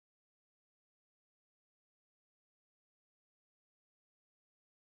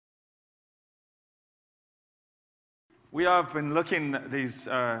We have been looking these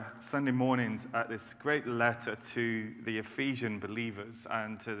Sunday mornings at this great letter to the Ephesian believers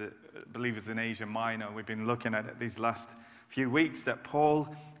and to the believers in Asia Minor. We've been looking at it these last few weeks that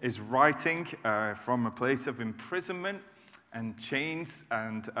Paul is writing from a place of imprisonment and chains.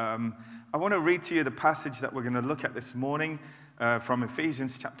 And I want to read to you the passage that we're going to look at this morning from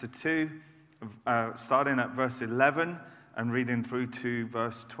Ephesians chapter 2, starting at verse 11 and reading through to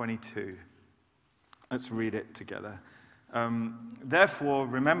verse 22. Let's read it together. Therefore,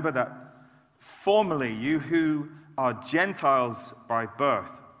 remember that formerly you who are Gentiles by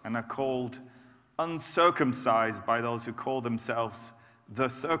birth and are called uncircumcised by those who call themselves the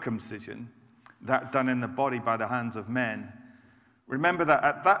circumcision, that done in the body by the hands of men. Remember that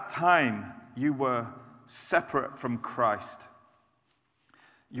at that time you were separate from Christ.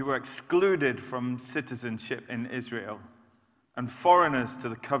 You were excluded from citizenship in Israel and foreigners to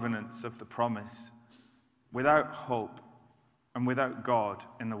the covenants of the promise, without hope and without God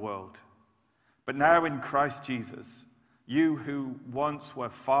in the world. But now in Christ Jesus, you who once were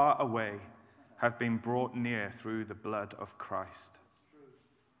far away have been brought near through the blood of Christ.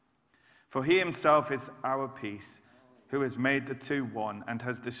 For he himself is our peace, who has made the two one and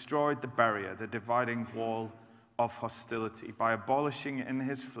has destroyed the barrier, the dividing wall of hostility, by abolishing in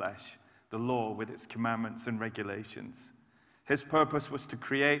his flesh the law with its commandments and regulations. His purpose was to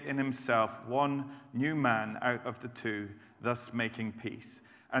create in himself one new man out of the two, thus making peace,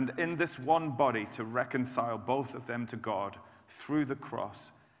 and in this one body to reconcile both of them to God through the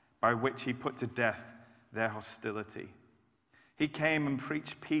cross, by which he put to death their hostility. He came and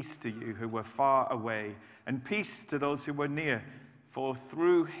preached peace to you who were far away, and peace to those who were near, for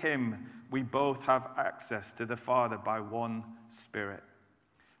through him we both have access to the Father by one Spirit.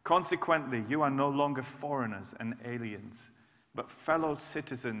 Consequently, you are no longer foreigners and aliens, but fellow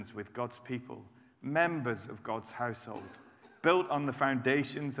citizens with God's people, members of God's household, built on the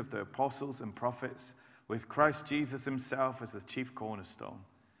foundations of the apostles and prophets, with Christ Jesus himself as the chief cornerstone.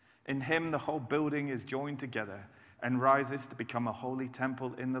 In him the whole building is joined together and rises to become a holy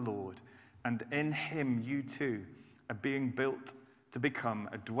temple in the Lord, and in him you too are being built to become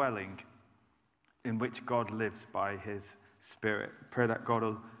a dwelling in which God lives by his Spirit. Pray that God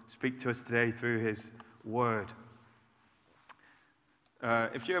will speak to us today through his word.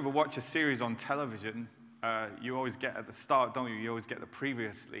 If you ever watch a series on television, you always get at the start, don't you? You always get the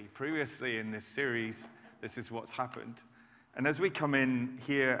previously. Previously in this series, this is what's happened. And as we come in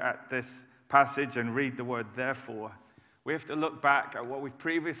here at this passage and read the word therefore, we have to look back at what we've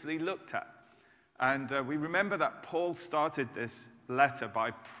previously looked at. And we remember that Paul started this letter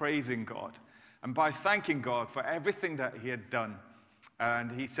by praising God and by thanking God for everything that he had done.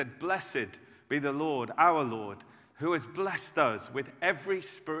 And he said, "Blessed be the Lord, our Lord, who has blessed us with every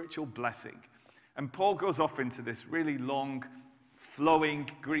spiritual blessing." And Paul goes off into this really long, flowing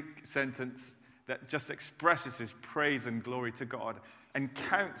Greek sentence that just expresses his praise and glory to God and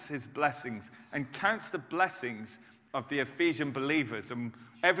counts his blessings and counts the blessings of the Ephesian believers and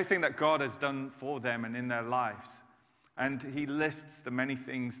everything that God has done for them and in their lives. And he lists the many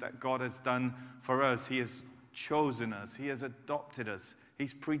things that God has done for us. He has chosen us. He has adopted us.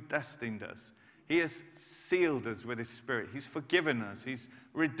 He's predestined us. He has sealed us with his Spirit. He's forgiven us. He's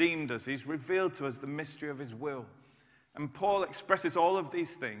redeemed us. He's revealed to us the mystery of his will. And Paul expresses all of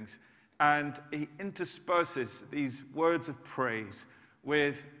these things, and he intersperses these words of praise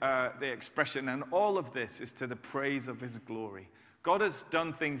with the expression, and all of this is to the praise of his glory. God has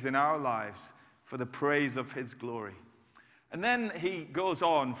done things in our lives for the praise of his glory. And then he goes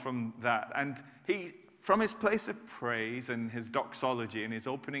on from that, and he, from his place of praise and his doxology and his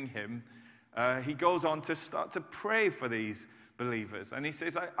opening hymn, he goes on to start to pray for these believers. And he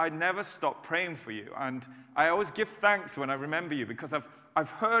says, I never stop praying for you. And I always give thanks when I remember you, because I've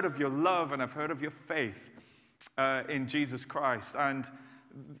heard of your love and I've heard of your faith in Jesus Christ. And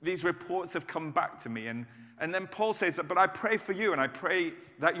these reports have come back to me. And then Paul says, but I pray for you, and I pray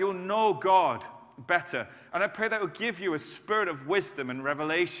that you'll know God better. And I pray that he'll give you a spirit of wisdom and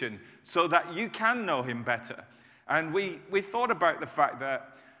revelation so that you can know him better. And we thought about the fact that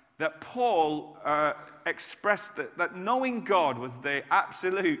Paul expressed that knowing God was the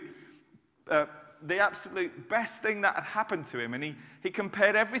absolute best thing that had happened to him. And he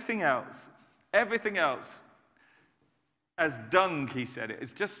compared everything else as dung, he said.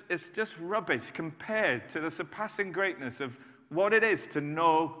 It's just rubbish compared to the surpassing greatness of what it is to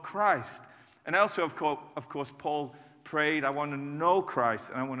know Christ. And also, of course, Paul prayed, I want to know Christ,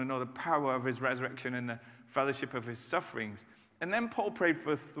 and I want to know the power of his resurrection and the fellowship of his sufferings. And then Paul prayed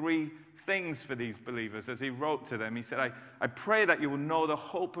for three things for these believers as he wrote to them. He said, I pray that you will know the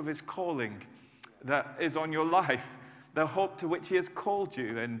hope of his calling that is on your life, the hope to which he has called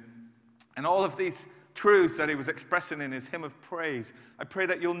you, and all of these truths that he was expressing in his hymn of praise. I pray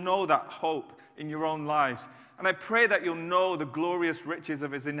that you'll know that hope in your own lives. And I pray that you'll know the glorious riches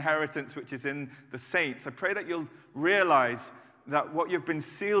of his inheritance, which is in the saints. I pray that you'll realize that what you've been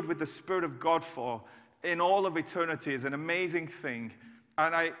sealed with the Spirit of God for in all of eternity is an amazing thing.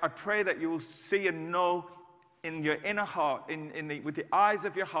 And I pray that you will see and know in your inner heart, with the eyes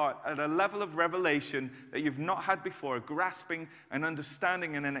of your heart, at a level of revelation that you've not had before, grasping and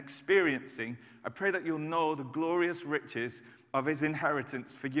understanding and experiencing. I pray that you'll know the glorious riches of his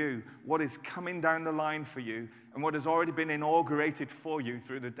inheritance for you, what is coming down the line for you, and what has already been inaugurated for you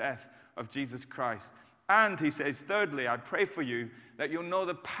through the death of Jesus Christ. And he says, thirdly, I pray for you that you'll know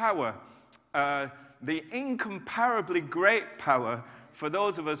the power, the incomparably great power for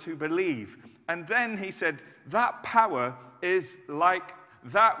those of us who believe. And then he said, that power is like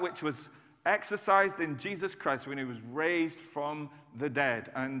that which was exercised in Jesus Christ when he was raised from the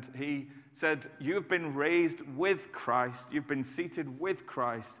dead. And he said, you've been raised with Christ. You've been seated with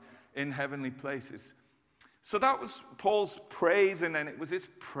Christ in heavenly places. So that was Paul's praise, and then it was his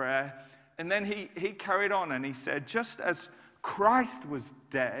prayer. And then he carried on and he said, just as Christ was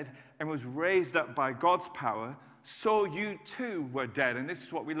dead and was raised up by God's power, so you too were dead. And this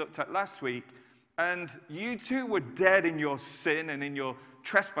is what we looked at last week. And you too were dead in your sin and in your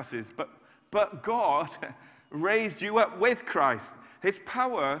trespasses. But God raised you up with Christ. His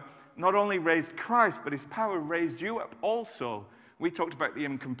power not only raised Christ, but his power raised you up also. We talked about the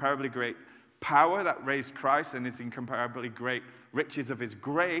incomparably great power that raised Christ and his incomparably great riches of his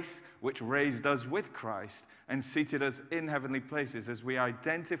grace, which raised us with Christ and seated us in heavenly places as we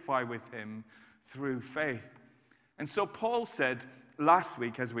identify with him through faith. And so Paul said last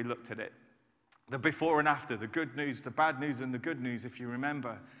week, as we looked at it, the before and after, the good news, the bad news, and the good news, if you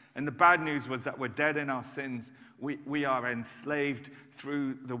remember. And the bad news was that we're dead in our sins. We are enslaved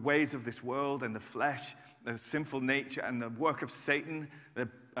through the ways of this world and the flesh, the sinful nature, and the work of Satan, the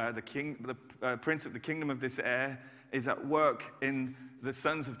prince of the kingdom of this air, is at work in the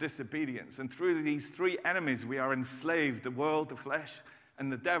sons of disobedience. And through these three enemies, we are enslaved, the world, the flesh, and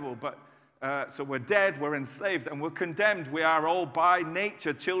the devil. So we're dead, we're enslaved, and we're condemned. We are all by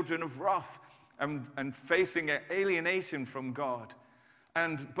nature children of wrath and facing alienation from God.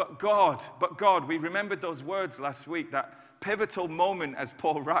 But God, we remembered those words last week, that pivotal moment, as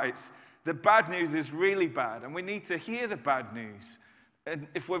Paul writes. The bad news is really bad, and we need to hear the bad news. And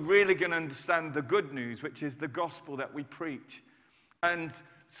if we're really going to understand the good news, which is the gospel that we preach. And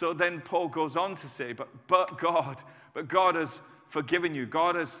so then Paul goes on to say, but God has forgiven you.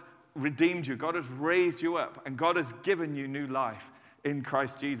 God has redeemed you. God has raised you up, and God has given you new life in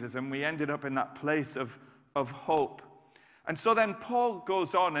Christ Jesus. And we ended up in that place of hope. And so then Paul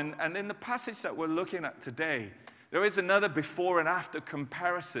goes on, and in the passage that we're looking at today, there is another before and after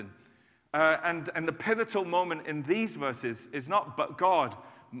comparison. And the pivotal moment in these verses is not but God,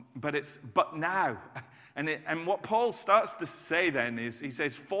 but it's but now. And what Paul starts to say then is, he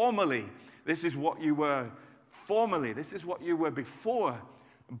says, formerly, this is what you were. Formerly, this is what you were before.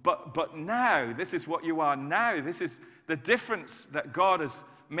 But now, this is what you are now. This is the difference that God has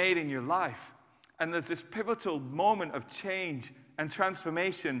made in your life. And there's this pivotal moment of change and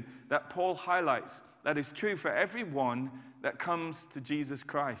transformation that Paul highlights that is true for everyone that comes to Jesus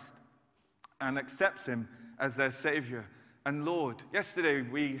Christ and accepts him as their Savior and Lord. Yesterday,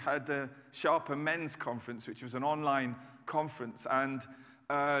 we had the Sharper Men's Conference, which was an online conference, and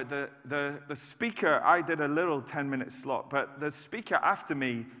the speaker, I did a little 10-minute slot, but the speaker after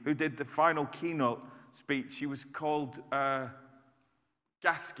me, who did the final keynote speech, he was called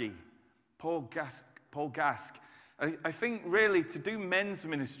Gasky, Paul Gask. I think really to do men's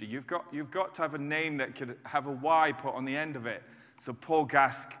ministry, you've got to have a name that could have a Y put on the end of it. So Paul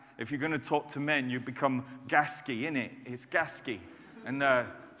Gask. If you're going to talk to men, you become Gasky, innit? It's Gasky. And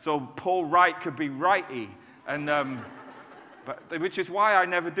so Paul Wright could be Righty. And which is why I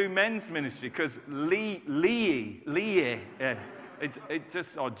never do men's ministry, because Lee, it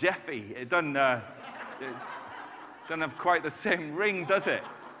just, or Jeffy, it doesn't have quite the same ring, does it?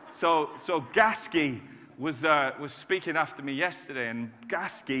 So Gasky was speaking after me yesterday, and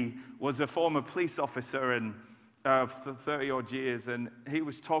Gasky was a former police officer of 30-odd years, and he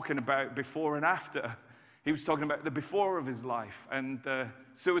was talking about before and after. He was talking about the before of his life and the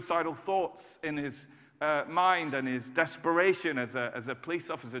suicidal thoughts in his mind and his desperation as a police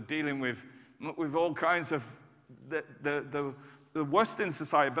officer dealing with all kinds of the worst in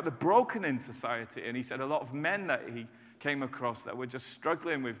society, but the broken in society. And he said a lot of men that he came across that were just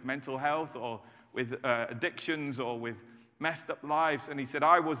struggling with mental health or with addictions or with messed up lives. And he said,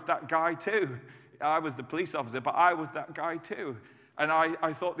 I was that guy too. I was the police officer, but I was that guy too. And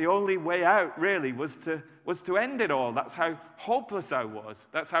I thought the only way out, really, was to end it all. That's how hopeless I was.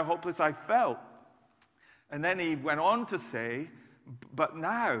 That's how hopeless I felt. And then he went on to say, but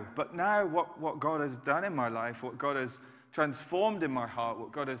now what God has done in my life, what God has transformed in my heart,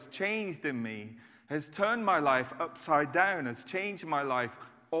 what God has changed in me, has turned my life upside down, has changed my life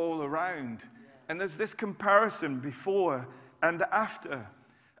all around. And there's this comparison before and after.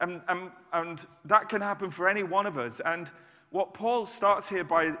 And that can happen for any one of us. And what Paul starts here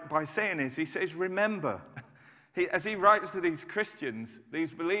by saying is, he says, remember. As he writes to these Christians,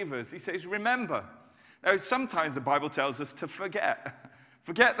 these believers, he says, remember. Now, sometimes the Bible tells us to forget.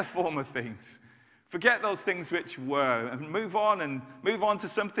 Forget the former things. Forget those things which were, and move on to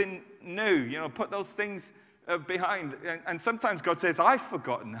something new. Put those things behind. And sometimes God says, I've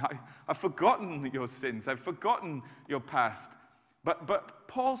forgotten your sins. I've forgotten your past. But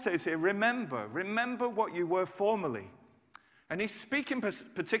Paul says here, remember what you were formerly. And he's speaking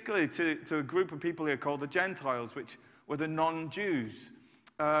particularly to a group of people here called the Gentiles, which were the non-Jews.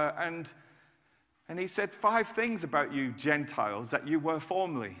 And he said 5 things about you Gentiles that you were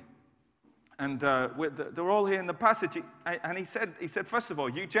formerly. And they're all here in the passage. And he said, first of all,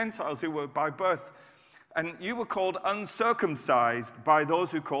 you Gentiles who were by birth, and you were called uncircumcised by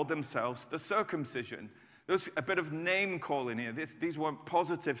those who called themselves the circumcision. There's a bit of name calling here. These weren't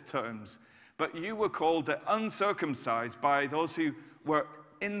positive terms. But you were called the uncircumcised by those who were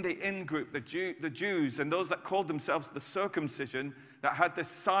in the in-group, the Jews, and those that called themselves the circumcision, that had this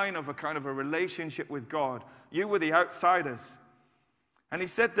sign of a kind of a relationship with God. You were the outsiders. And he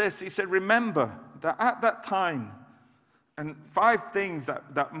said this, he said, remember that at that time, and 5 things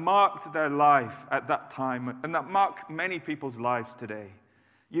that marked their life at that time, and that mark many people's lives today.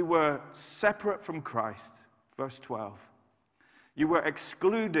 You were separate from Christ, verse 12. You were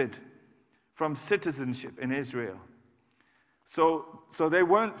excluded from citizenship in Israel. So they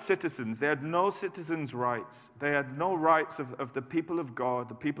weren't citizens. They had no citizens' rights. They had no rights of the people of God,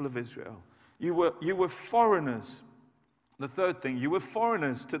 the people of Israel. You were foreigners. The third thing, you were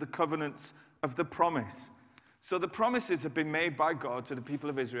foreigners to the covenants of the promise. So the promises have been made by God to the people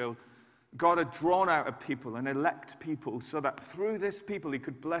of Israel. God had drawn out a people, an elect people, so that through this people he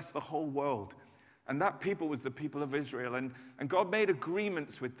could bless the whole world. And that people was the people of Israel. And God made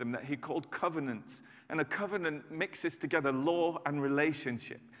agreements with them that he called covenants. And a covenant mixes together law and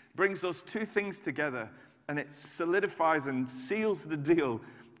relationship. Brings those 2 things together. And it solidifies and seals the deal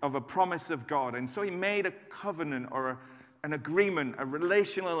of a promise of God. And so he made a covenant or an agreement, a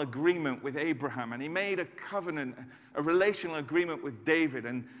relational agreement with Abraham. And he made a covenant, a relational agreement with David.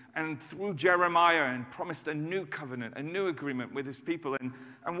 And through Jeremiah, and promised a new covenant, a new agreement with his people.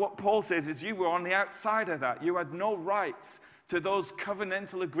 And what Paul says is you were on the outside of that. You had no rights to those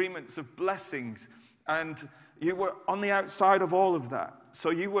covenantal agreements of blessings. And you were on the outside of all of that. So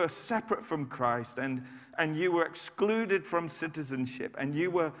you were separate from Christ, and you were excluded from citizenship, and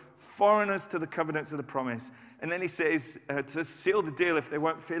you were foreigners to the covenants of the promise. And then he says, to seal the deal, if they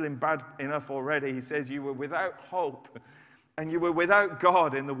weren't feeling bad enough already, he says you were without hope, and you were without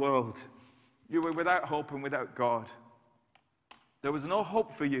God in the world. You were without hope and without God. There was no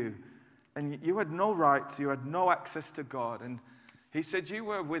hope for you, and you had no rights, you had no access to God. And he said you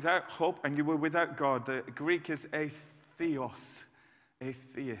were without hope and you were without God. The Greek is atheos,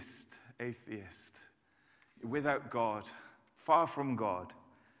 atheist. Without God, far from God,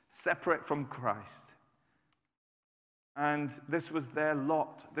 separate from Christ. And this was their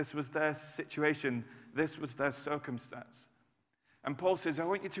lot, this was their situation, this was their circumstance. And Paul says, I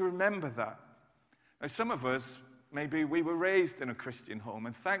want you to remember that. Now, some of us, maybe we were raised in a Christian home,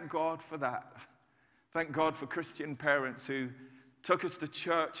 and thank God for that. Thank God for Christian parents who took us to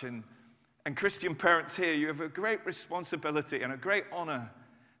church. And Christian parents here, you have a great responsibility and a great honor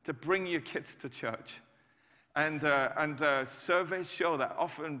to bring your kids to church. And surveys show that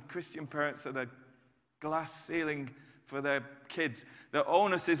often Christian parents are the glass ceiling for their kids. The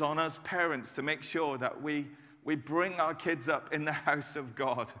onus is on us parents to make sure that we bring our kids up in the house of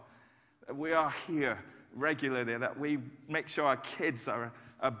God. That we are here regularly, that we make sure our kids are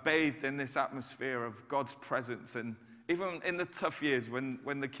bathed in this atmosphere of God's presence. And even in the tough years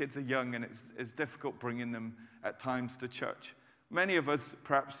when the kids are young and it's difficult bringing them at times to church. Many of us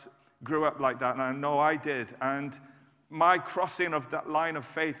perhaps grew up like that, and I know I did. And my crossing of that line of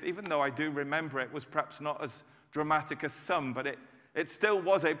faith, even though I do remember it, was perhaps not as dramatic as some, but it still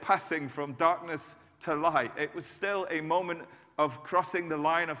was a passing from darkness to light. It was still a moment of crossing the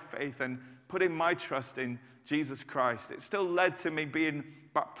line of faith and putting my trust in Jesus Christ. It still led to me being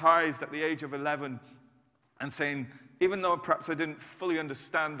baptized at the age of 11 and saying, even though perhaps I didn't fully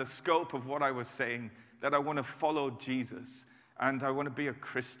understand the scope of what I was saying, that I want to follow Jesus, and I want to be a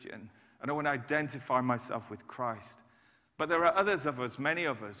Christian, and I want to identify myself with Christ. But there are others of us, many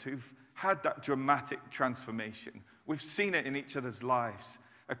of us, who've had that dramatic transformation. We've seen it in each other's lives,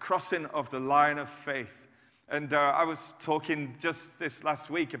 a crossing of the line of faith. And I was talking just this last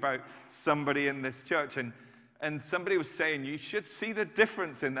week about somebody in this church, and somebody was saying, you should see the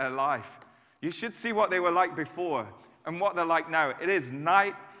difference in their life. You should see what they were like before and what they're like now. It is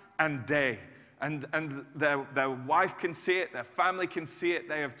night and day. And their wife can see it, their family can see it.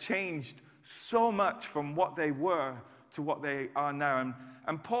 They have changed so much from what they were to what they are now.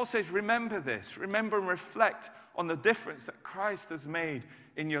 And Paul says, remember this. Remember and reflect on the difference that Christ has made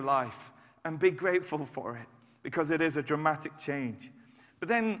in your life. And be grateful for it, because it is a dramatic change. But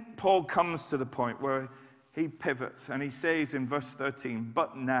then Paul comes to the point where he pivots, and he says in verse 13,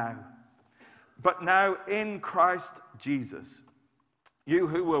 But now in Christ Jesus, you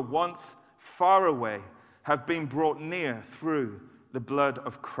who were once far away have been brought near through the blood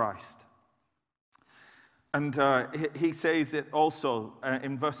of Christ. And he says it also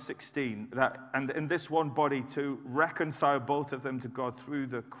in verse 16, that, and in this one body to reconcile both of them to God through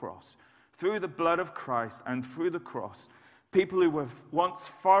the cross. Through the blood of Christ and through the cross, people who were once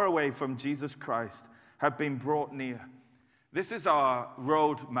far away from Jesus Christ have been brought near. This is our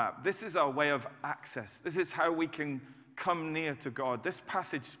roadmap. This is our way of access. This is how we can come near to God. This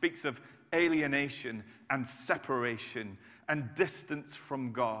passage speaks of alienation and separation and distance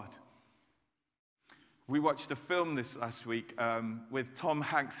from God. We watched a film this last week with Tom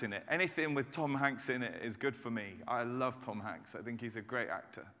Hanks in it. Anything with Tom Hanks in it is good for me. I love Tom Hanks. I think he's a great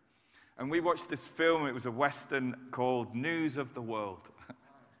actor. And we watched this film. It was a Western called News of the World.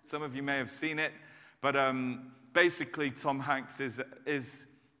 Some of you may have seen it. But basically, Tom Hanks is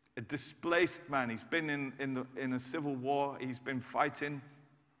a displaced man. He's been in a civil war. He's been fighting.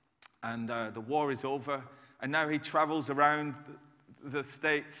 And the war is over. And now he travels around the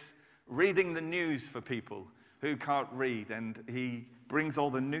States reading the news for people who can't read. And he brings all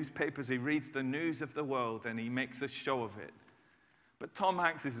the newspapers. He reads the news of the world. And he makes a show of it. But Tom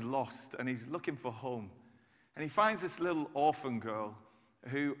Hanks is lost, and he's looking for home. And he finds this little orphan girl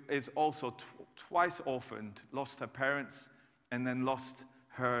who is also twice orphaned, lost her parents, and then lost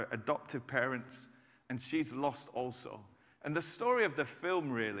her adoptive parents, and she's lost also. And the story of the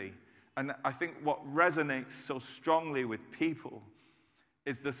film, really, and I think what resonates so strongly with people,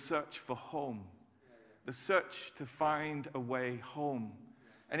 is the search for home, the search to find a way home.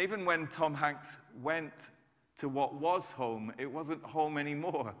 And even when Tom Hanks went to what was home, it wasn't home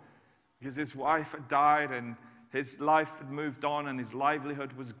anymore, because his wife had died and his life had moved on and his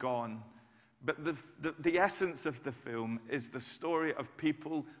livelihood was gone. But the essence of the film is the story of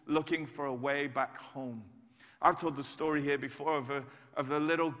people looking for a way back home. I've told the story here before of the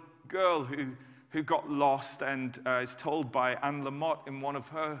little girl who got lost, and is told by Anne Lamott in one of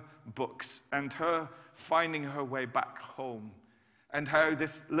her books, and her finding her way back home. And how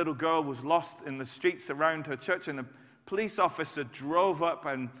this little girl was lost in the streets around her church, and a police officer drove up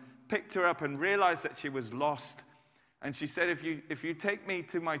and picked her up and realized that she was lost. And she said, if you take me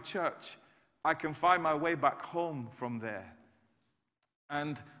to my church, I can find my way back home from there.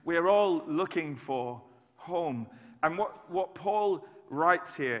 And we're all looking for home. And what Paul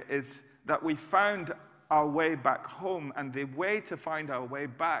writes here is that we found our way back home, and the way to find our way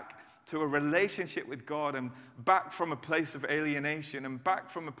back to a relationship with God, and back from a place of alienation, and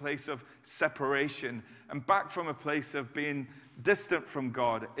back from a place of separation, and back from a place of being distant from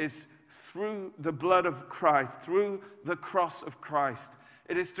God, is through the blood of Christ, through the cross of Christ.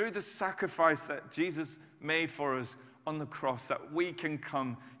 It is through the sacrifice that Jesus made for us on the cross that we can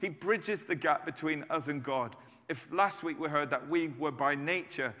come. He bridges the gap between us and God. If last week we heard that we were by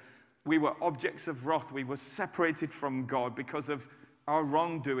nature, we were objects of wrath, we were separated from God because of our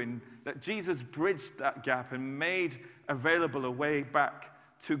wrongdoing, that Jesus bridged that gap and made available a way back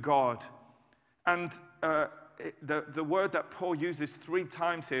to God. And the word that Paul uses 3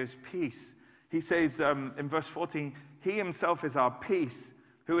 times here is peace. He says in verse 14, he himself is our peace,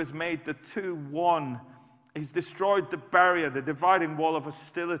 who has made the two one. He's destroyed the barrier, the dividing wall of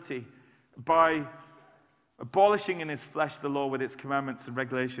hostility, by abolishing in his flesh the law with its commandments and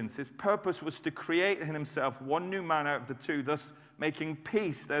regulations. His purpose was to create in himself one new man out of the two, thus making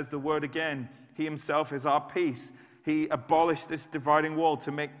peace. There's the word again. He himself is our peace. He abolished this dividing wall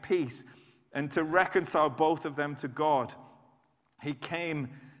to make peace and to reconcile both of them to God. He came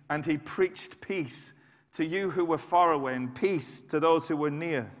and he preached peace to you who were far away and peace to those who were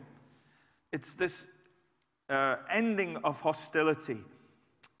near. It's this ending of hostility.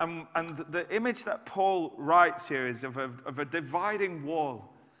 And the image that Paul writes here is of a dividing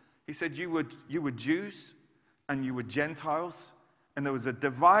wall. He said you were Jews and you were Gentiles, and there was a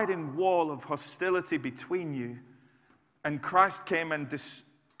dividing wall of hostility between you. And Christ came and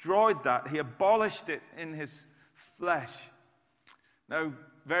destroyed that. He abolished it in his flesh. Now,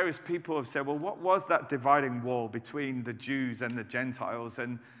 various people have said, well, what was that dividing wall between the Jews and the Gentiles?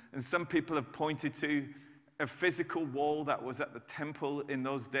 And some people have pointed to a physical wall that was at the temple in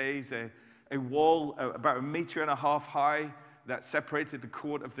those days, a wall about 1.5 meters high that separated the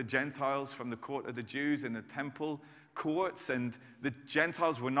court of the Gentiles from the court of the Jews in the temple courts, and the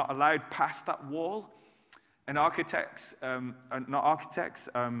Gentiles were not allowed past that wall. And architects,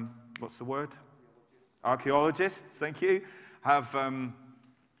 what's the word? Archaeologists, thank you, have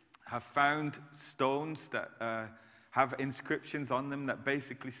found stones that have inscriptions on them that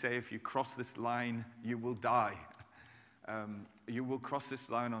basically say, if you cross this line, you will die. You will cross this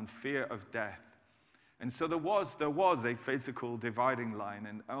line on fear of death. And so there was a physical dividing line,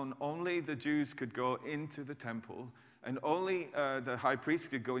 and only the Jews could go into the temple, and only the high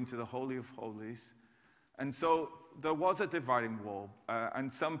priest could go into the Holy of Holies. And so there was a dividing wall,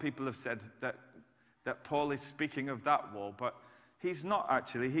 and some people have said that Paul is speaking of that wall, but he's not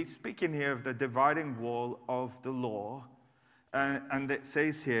actually. He's speaking here of the dividing wall of the law, and it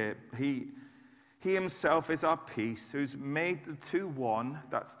says here, He himself is our peace, who's made the two one,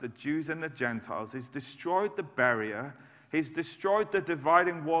 that's the Jews and the Gentiles. He's destroyed the barrier. He's destroyed the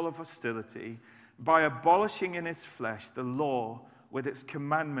dividing wall of hostility by abolishing in his flesh the law with its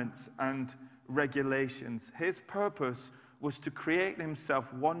commandments and regulations. His purpose was to create in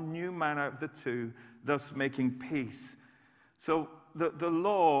himself one new man out of the two, thus making peace. So the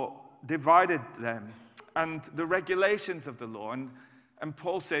law divided them, and the regulations of the law, and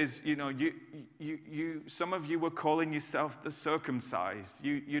Paul says, you know, some of you were calling yourself the circumcised.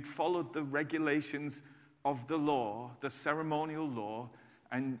 You'd followed the regulations of the law, the ceremonial law,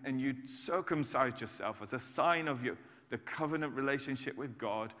 and you'd circumcised yourself as a sign of the covenant relationship with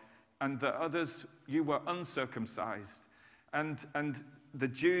God. And the others, you were uncircumcised. And the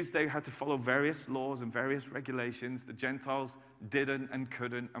Jews, they had to follow various laws and various regulations. The Gentiles didn't and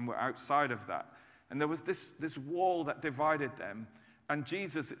couldn't and were outside of that. And there was this wall that divided them. And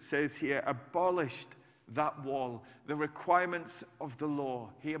Jesus, it says here, abolished that wall, the requirements of the law.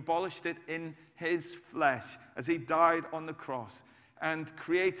 He abolished it in his flesh as he died on the cross and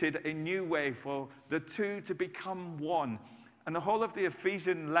created a new way for the two to become one. And the whole of the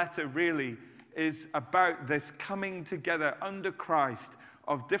Ephesian letter really is about this coming together under Christ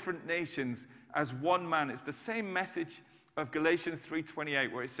of different nations as one man. It's the same message of Galatians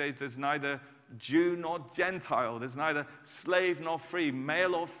 3:28, where it says there's neither Jew nor Gentile, there's neither slave nor free,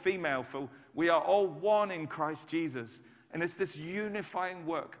 male or female, for we are all one in Christ Jesus. And it's this unifying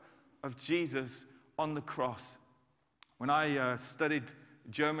work of Jesus on the cross. When I studied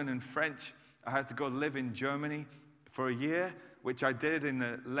German and French, I had to go live in Germany for a year, which I did in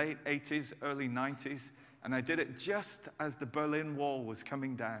the late 80s, early 90s, and I did it just as the Berlin Wall was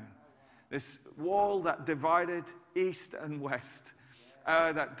coming down. This wall that divided East and West,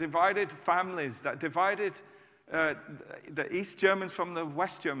 that divided families, that divided the East Germans from the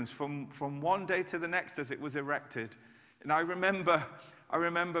West Germans from one day to the next as it was erected. And I remember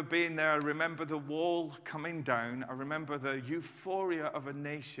being there. I remember the wall coming down. I remember the euphoria of a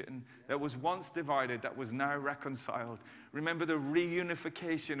nation that was once divided, that was now reconciled. Remember the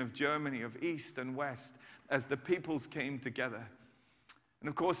reunification of Germany, of East and West, as the peoples came together. And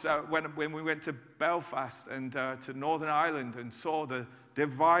of course, when we went to Belfast and to Northern Ireland and saw the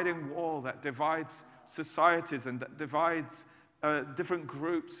dividing wall that divides societies and that divides different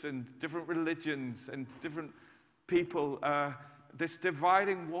groups and different religions and different people, this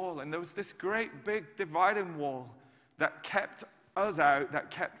dividing wall. And there was this great big dividing wall that kept us out, that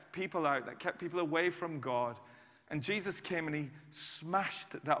kept people out, that kept people away from God. And Jesus came and he smashed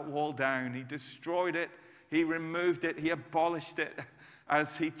that wall down. He destroyed it. He removed it. He abolished it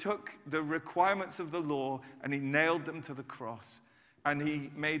as he took the requirements of the law and he nailed them to the cross. And he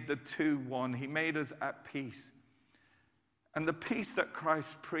made the two one. He made us at peace. And the peace that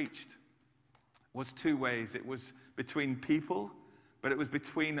Christ preached was two ways. It was between people, but it was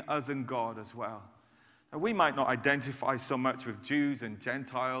between us and God as well. Now, we might not identify so much with Jews and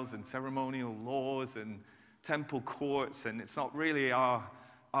Gentiles and ceremonial laws and temple courts, and it's not really our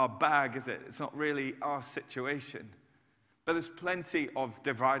bag, is it? It's not really our situation. But there's plenty of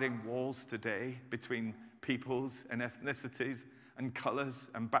dividing walls today between peoples and ethnicities and colors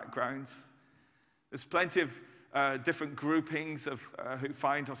and backgrounds. There's plenty of different groupings of who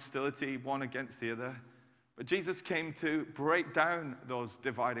find hostility one against the other. But Jesus came to break down those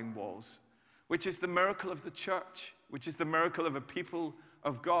dividing walls, which is the miracle of the church, which is the miracle of a people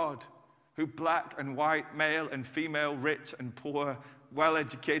of God, who black and white, male and female, rich and poor,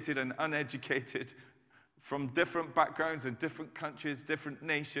 well-educated and uneducated, from different backgrounds and different countries, different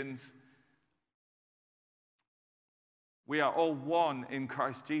nations. We are all one in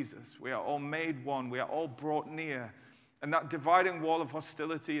Christ Jesus. We are all made one. We are all brought near. And that dividing wall of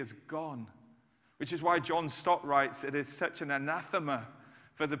hostility is gone, which is why John Stott writes, it is such an anathema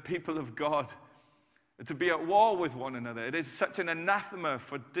for the people of God to be at war with one another. It is such an anathema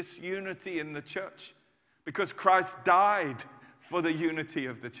for disunity in the church, because Christ died for the unity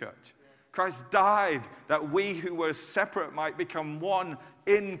of the church. Christ died that we who were separate might become one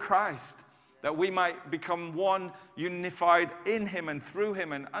in Christ, that we might become one, unified in him and through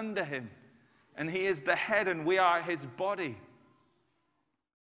him and under him. And he is the head and we are his body.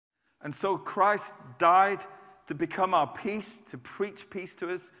 And so Christ died to become our peace, to preach peace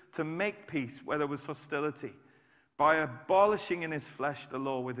to us, to make peace where there was hostility, by abolishing in his flesh the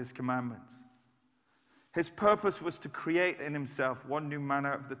law with his commandments. His purpose was to create in himself one new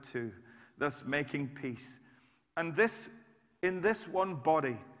manner of the two, thus making peace. And in this one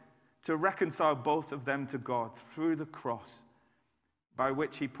body, to reconcile both of them to God through the cross, by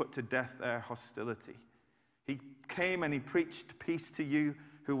which he put to death their hostility. He came and he preached peace to you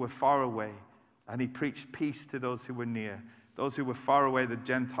who were far away, and he preached peace to those who were near, those who were far away, the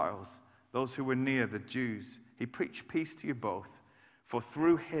Gentiles, those who were near, the Jews. He preached peace to you both, for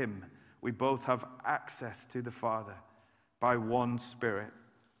through him we both have access to the Father by one Spirit.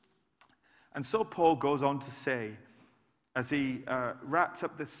 And so Paul goes on to say, as he wraps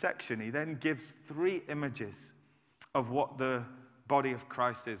up this section, he then gives three images of what the body of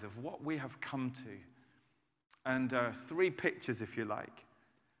Christ is, of what we have come to. And three pictures, if you like.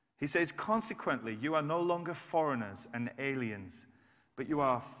 He says, consequently, you are no longer foreigners and aliens, but you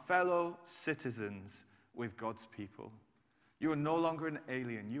are fellow citizens with God's people. You are no longer an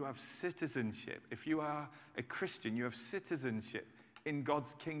alien. You have citizenship. If you are a Christian, you have citizenship in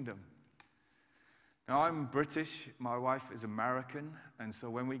God's kingdom. Now, I'm British. My wife is American. And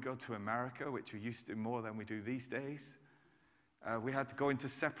so when we go to America, which we used to more than we do these days, we had to go into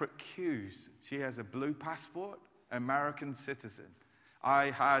separate queues. She has a blue passport, American citizen.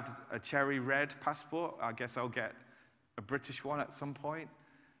 I had a cherry red passport. I guess I'll get a British one at some point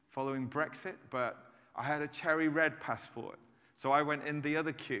following Brexit, but I had a cherry red passport. So I went in the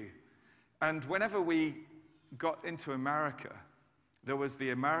other queue. And whenever we got into America, there was the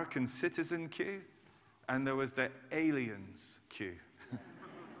American citizen queue and there was the aliens queue.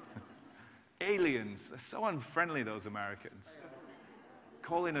 Aliens. They're so unfriendly, those Americans.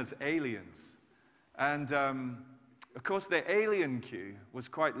 Calling us aliens. And of course, the alien queue was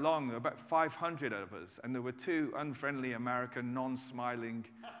quite long. There were about 500 of us. And there were two unfriendly American, non-smiling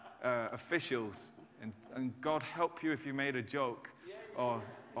officials. And God help you if you made a joke or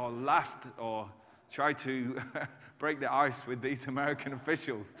laughed or tried to break the ice with these American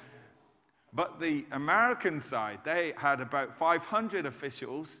officials. But the American side, they had about 500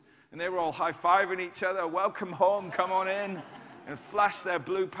 officials, and they were all high-fiving each other, welcome home, come on in, and flash their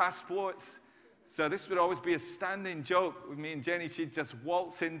blue passports. So this would always be a standing joke with me and Jenny. She'd just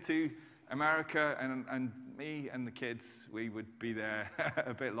waltz into America, and me and the kids, we would be there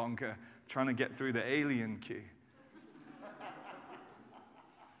a bit longer, trying to get through the alien queue.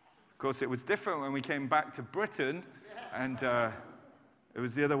 Of course, it was different when we came back to Britain, and it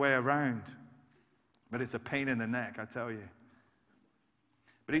was the other way around. But it's a pain in the neck, I tell you.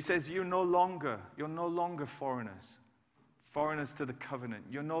 But he says, you're no longer foreigners. Foreigners to the covenant.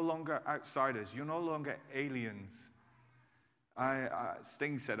 You're no longer outsiders. You're no longer aliens.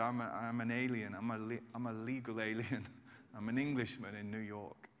 Sting said, I'm an alien. I'm a legal alien. I'm an Englishman in New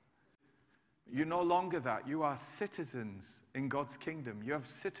York. You're no longer that. You are citizens in God's kingdom. You have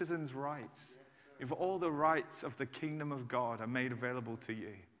citizens' rights. If all the rights of the kingdom of God are made available to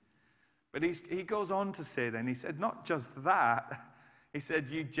you. But he goes on to say then, he said, not just that. He said,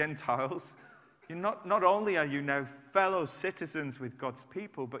 you Gentiles, not only are you now fellow citizens with God's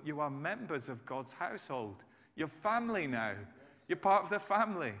people, but you are members of God's household. You're family now. You're part of the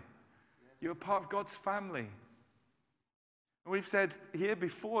family. You're part of God's family. And we've said here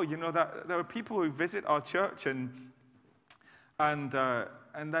before, that there are people who visit our church and they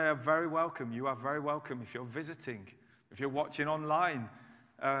are very welcome. You are very welcome if you're visiting, if you're watching online.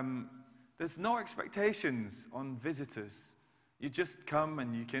 There's no expectations on visitors. You just come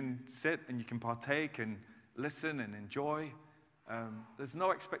and you can sit and you can partake and listen and enjoy. There's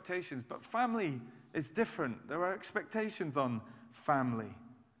no expectations. But family is different. There are expectations on family.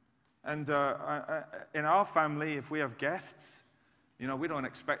 And in our family, if we have guests, you know, we don't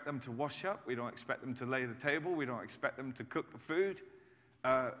expect them to wash up. We don't expect them to lay the table. We don't expect them to cook the food.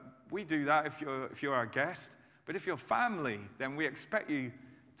 We do that if you're our guest. But if you're family, then we expect you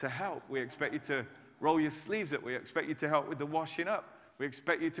to help. We expect you to roll your sleeves up. We expect you to help with the washing up. We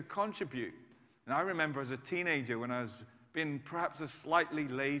expect you to contribute. And I remember as a teenager, when I was being perhaps a slightly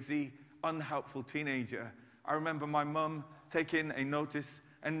lazy, unhelpful teenager, I remember my mum taking a notice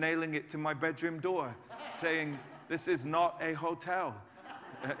and nailing it to my bedroom door, saying, "This is not a hotel.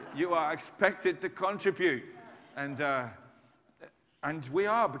 You are expected to contribute." And we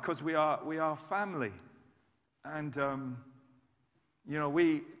are, because we are family. And, you know,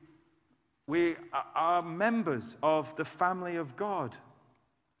 we are members of the family of God.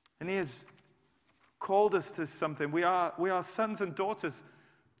 And He has called us to something. We are sons and daughters.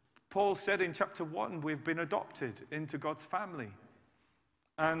 Paul said in chapter 1, we've been adopted into God's family.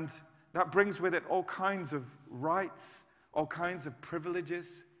 And that brings with it all kinds of rights, all kinds of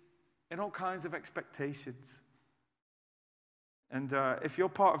privileges, and all kinds of expectations. And if you're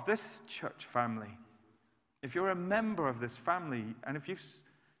part of this church family, if you're a member of this family, and if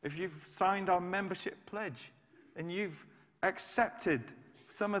you've signed our membership pledge, and you've accepted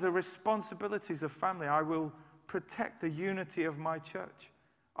some of the responsibilities of family, I will protect the unity of my church.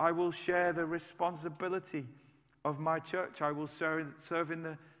 I will share the responsibility of my church. I will serve in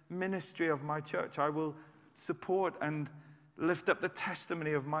the ministry of my church. I will support and lift up the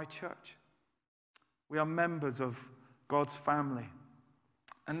testimony of my church. We are members of God's family.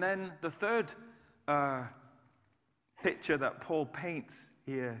 And then the third picture that Paul paints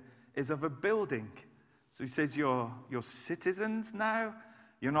here is of a building. So he says, you're citizens now.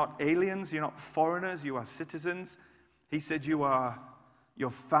 You're not aliens. You're not foreigners. You are citizens. He said you are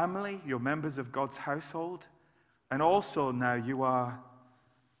your family. You're members of God's household. And also now you are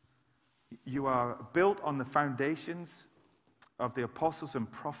built on the foundations of the apostles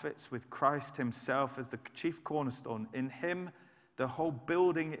and prophets, with Christ himself as the chief cornerstone. In him, the whole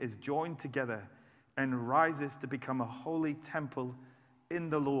building is joined together and rises to become a holy temple in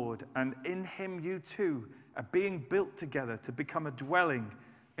the Lord. And in him you too are being built together to become a dwelling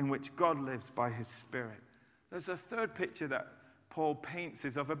in which God lives by his Spirit. There's a third picture that Paul paints,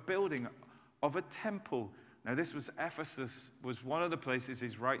 is of a building, of a temple. Now this was Ephesus, was one of the places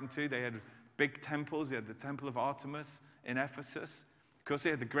he's writing to. They had big temples. They had the temple of Artemis in Ephesus. Of course,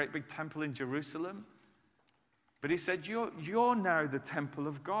 they had the great big temple in Jerusalem. But he said, you're now the temple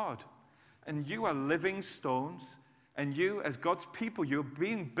of God. And you are living stones. And you, as God's people, you're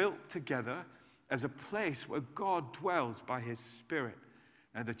being built together as a place where God dwells by his Spirit.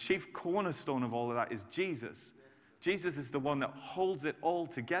 Now, the chief cornerstone of all of that is Jesus. Jesus is the one that holds it all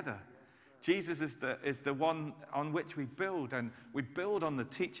together. Jesus is the one on which we build, and we build on the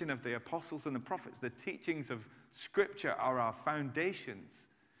teaching of the apostles and the prophets. The teachings of Scripture are our foundations.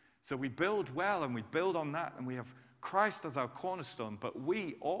 So we build well, and we build on that, and we have Christ as our cornerstone, but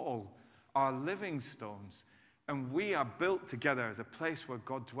we all are living stones, and we are built together as a place where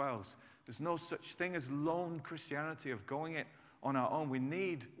God dwells. There's no such thing as lone Christianity, of going it on our own. We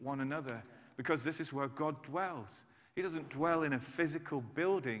need one another, because this is where God dwells. He doesn't dwell in a physical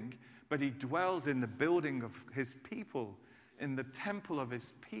building, but he dwells in the building of his people, in the temple of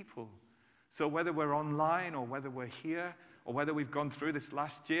his people. So whether we're online or whether we're here, or whether we've gone through this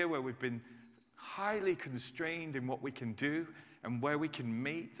last year where we've been highly constrained in what we can do and where we can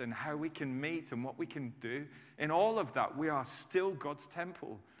meet and how we can meet and what we can do, in all of that, we are still God's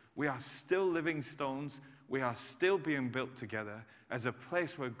temple. We are still living stones. We are still being built together as a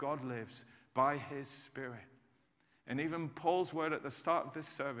place where God lives by his Spirit. And even Paul's word at the start of this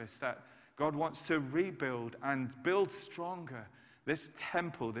service, that God wants to rebuild and build stronger this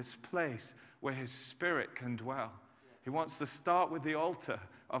temple, this place where his Spirit can dwell. He wants to start with the altar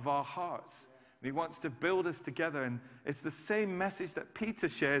of our hearts. And he wants to build us together. And it's the same message that Peter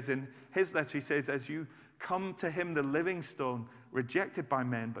shares in his letter. He says, as you come to him, the living stone, rejected by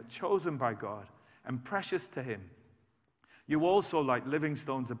men, but chosen by God and precious to him, you also, like living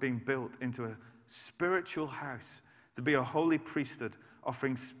stones, are being built into a spiritual house, to be a holy priesthood,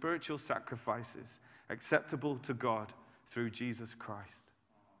 offering spiritual sacrifices acceptable to God through Jesus Christ.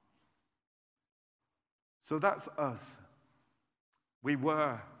 So that's us.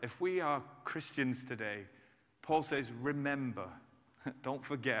 If we are Christians today, Paul says, remember, don't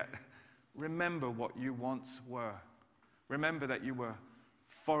forget, remember what you once were. Remember that you were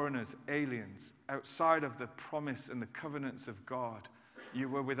foreigners, aliens, outside of the promise and the covenants of God. You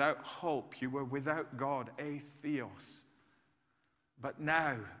were without hope. You were without God, atheos. But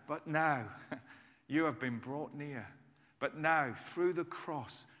now, you have been brought near. But now, through the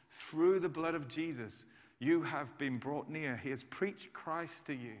cross, Through the blood of Jesus, you have been brought near. He has preached Christ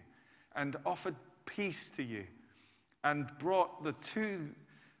to you and offered peace to you and brought the two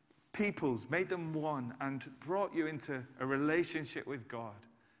peoples, made them one, and brought you into a relationship with God.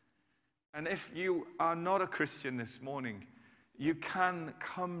 And if you are not a Christian this morning, you can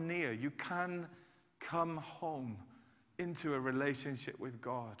come near. You can come home into a relationship with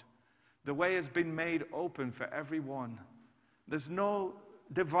God. The way has been made open for everyone. There's no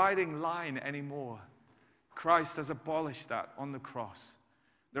dividing line anymore. Christ has abolished that on the cross.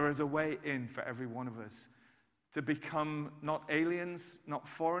 There is a way in for every one of us to become not aliens, not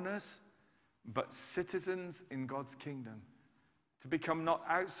foreigners, but citizens in God's kingdom. To become not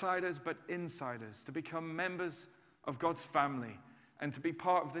outsiders, but insiders. To become members of God's family. And to be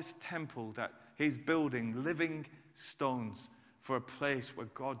part of this temple that He's building, living stones for a place where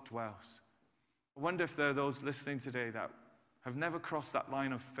God dwells. I wonder if there are those listening today that have never crossed that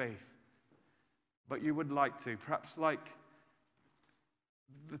line of faith, but you would like to, perhaps like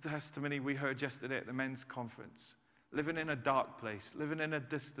the testimony we heard yesterday at the men's conference, living in a dark place, living in a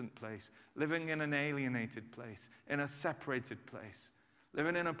distant place, living in an alienated place, in a separated place,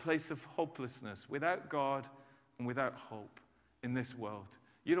 living in a place of hopelessness, without God and without hope in this world.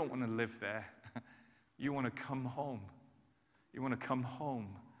 You don't want to live there. You want to come home. You want to come home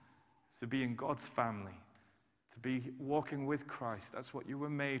to be in God's family, to be walking with Christ. That's what you were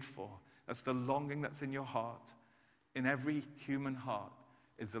made for. That's the longing that's in your heart. In every human heart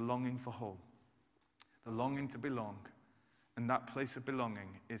is the longing for home, the longing to belong. And that place of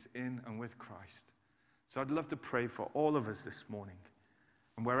belonging is in and with Christ. So I'd love to pray for all of us this morning,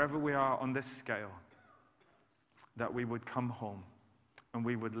 and wherever we are on this scale, that we would come home and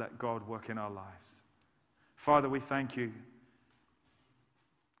we would let God work in our lives. Father, we thank you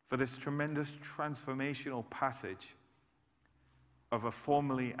for this tremendous transformational passage of a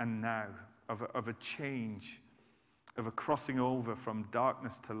formerly and now, of a change, of a crossing over from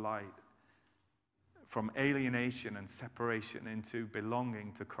darkness to light, from alienation and separation into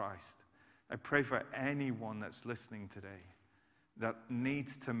belonging to Christ. I pray for anyone that's listening today that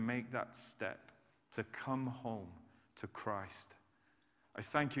needs to make that step to come home to Christ. I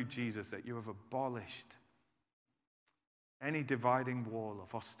thank you, Jesus, that you have abolished any dividing wall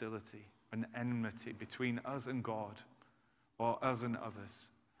of hostility and enmity between us and God or us and others.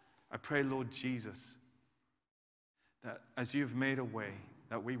 I pray, Lord Jesus, that as you've made a way,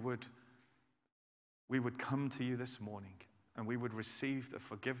 that we would come to you this morning and we would receive the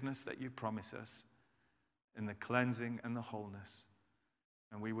forgiveness that you promise us in the cleansing and the wholeness,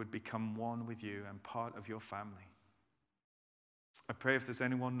 and we would become one with you and part of your family. I pray if there's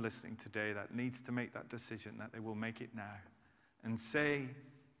anyone listening today that needs to make that decision, that they will make it now and say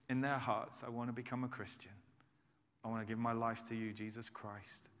in their hearts, I want to become a Christian. I want to give my life to you, Jesus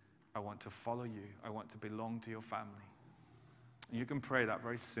Christ. I want to follow you. I want to belong to your family. And you can pray that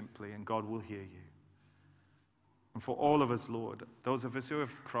very simply, and God will hear you. And for all of us, Lord, those of us who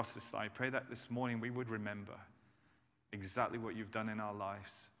have crossed this line, I pray that this morning we would remember exactly what you've done in our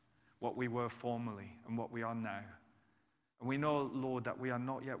lives, what we were formerly and what we are now. And we know, Lord, that we are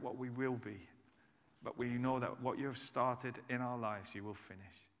not yet what we will be, but we know that what you have started in our lives, you will finish.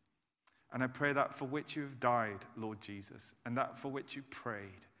 And I pray that for which you have died, Lord Jesus, and that for which you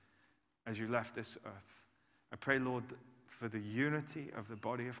prayed as you left this earth. I pray, Lord, for the unity of the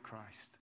body of Christ,